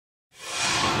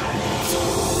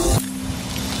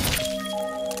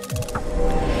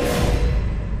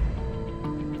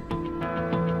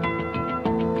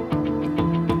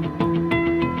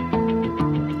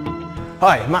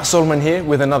Hi, Matt Solomon here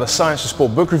with another Science for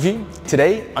Sport book review.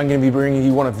 Today, I'm going to be bringing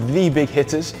you one of the big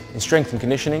hitters in strength and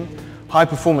conditioning, High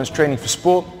Performance Training for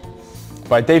Sport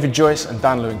by David Joyce and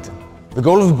Dan Lewindon. The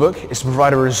goal of the book is to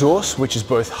provide a resource which is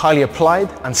both highly applied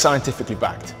and scientifically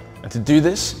backed. And to do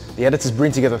this, the editors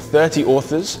bring together 30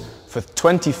 authors for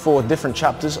 24 different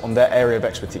chapters on their area of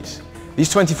expertise. These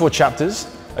 24 chapters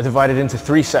are divided into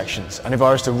 3 sections, and if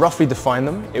I was to roughly define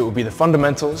them, it would be the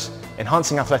fundamentals,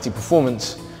 enhancing athletic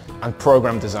performance, and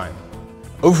program design.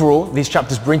 Overall, these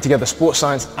chapters bring together sports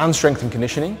science and strength and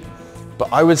conditioning,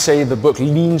 but I would say the book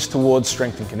leans towards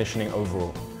strength and conditioning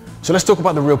overall. So let's talk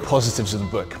about the real positives of the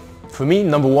book. For me,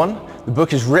 number one, the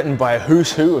book is written by a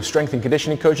who's who of strength and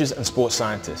conditioning coaches and sports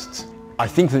scientists. I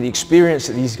think that the experience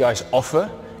that these guys offer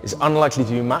is unlikely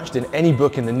to be matched in any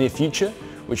book in the near future,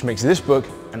 which makes this book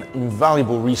an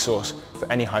invaluable resource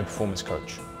for any high-performance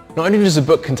coach. Not only does the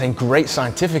book contain great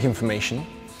scientific information,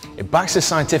 it backs this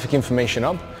scientific information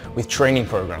up with training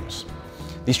programs.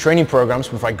 These training programs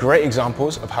provide great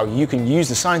examples of how you can use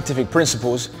the scientific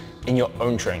principles in your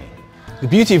own training. The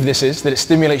beauty of this is that it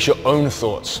stimulates your own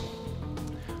thoughts.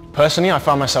 Personally, I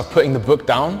found myself putting the book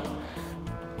down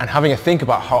and having a think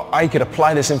about how I could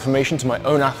apply this information to my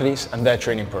own athletes and their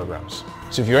training programs.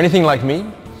 So if you're anything like me,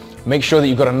 make sure that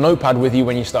you've got a notepad with you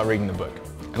when you start reading the book.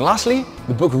 And lastly,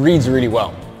 the book reads really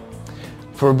well.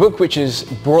 For a book which is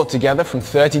brought together from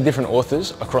 30 different authors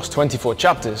across 24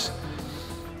 chapters,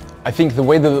 I think the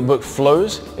way that the book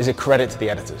flows is a credit to the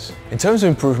editors. In terms of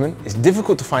improvement, it's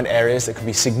difficult to find areas that can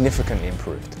be significantly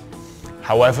improved.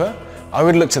 However, I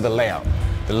would look to the layout.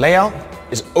 The layout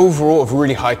is overall of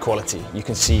really high quality. You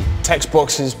can see text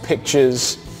boxes,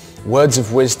 pictures, words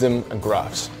of wisdom, and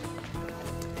graphs.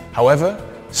 However,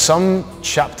 some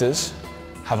chapters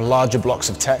have larger blocks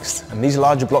of text, and these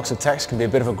larger blocks of text can be a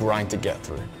bit of a grind to get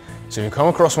through. So if you come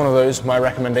across one of those, my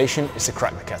recommendation is to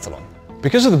crack the kettle on.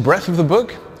 Because of the breadth of the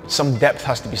book, some depth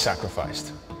has to be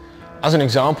sacrificed. As an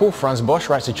example, Franz Bosch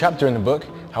writes a chapter in the book,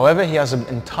 however, he has an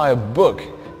entire book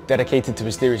dedicated to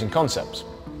his theories and concepts.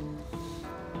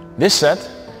 This said,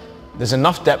 there's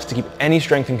enough depth to keep any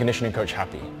strength and conditioning coach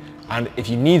happy. And if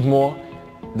you need more,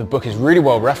 the book is really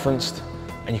well referenced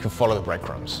and you can follow the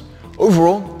breadcrumbs.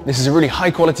 Overall, this is a really high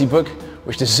quality book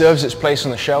which deserves its place on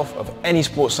the shelf of any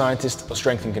sports scientist or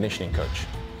strength and conditioning coach.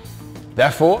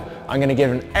 Therefore, I'm going to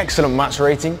give it an excellent Matt's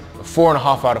rating of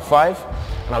 4.5 out of 5,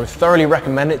 and I would thoroughly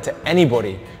recommend it to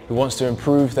anybody who wants to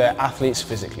improve their athletes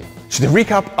physically. So to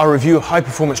recap our review of High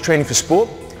Performance Training for Sport,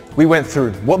 we went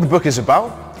through what the book is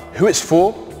about, who it's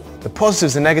for, the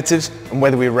positives and negatives, and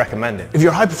whether we recommend it. If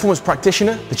you're a high performance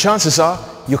practitioner, the chances are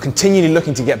you're continually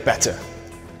looking to get better.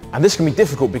 And this can be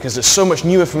difficult because there's so much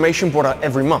new information brought out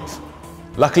every month.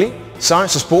 Luckily,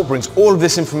 Science for Sport brings all of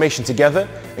this information together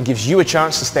and gives you a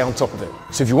chance to stay on top of it.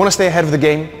 So if you want to stay ahead of the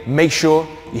game, make sure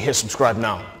you hit subscribe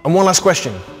now. And one last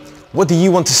question, what do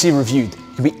you want to see reviewed?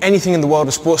 It could be anything in the world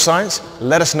of sports science.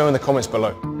 Let us know in the comments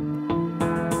below.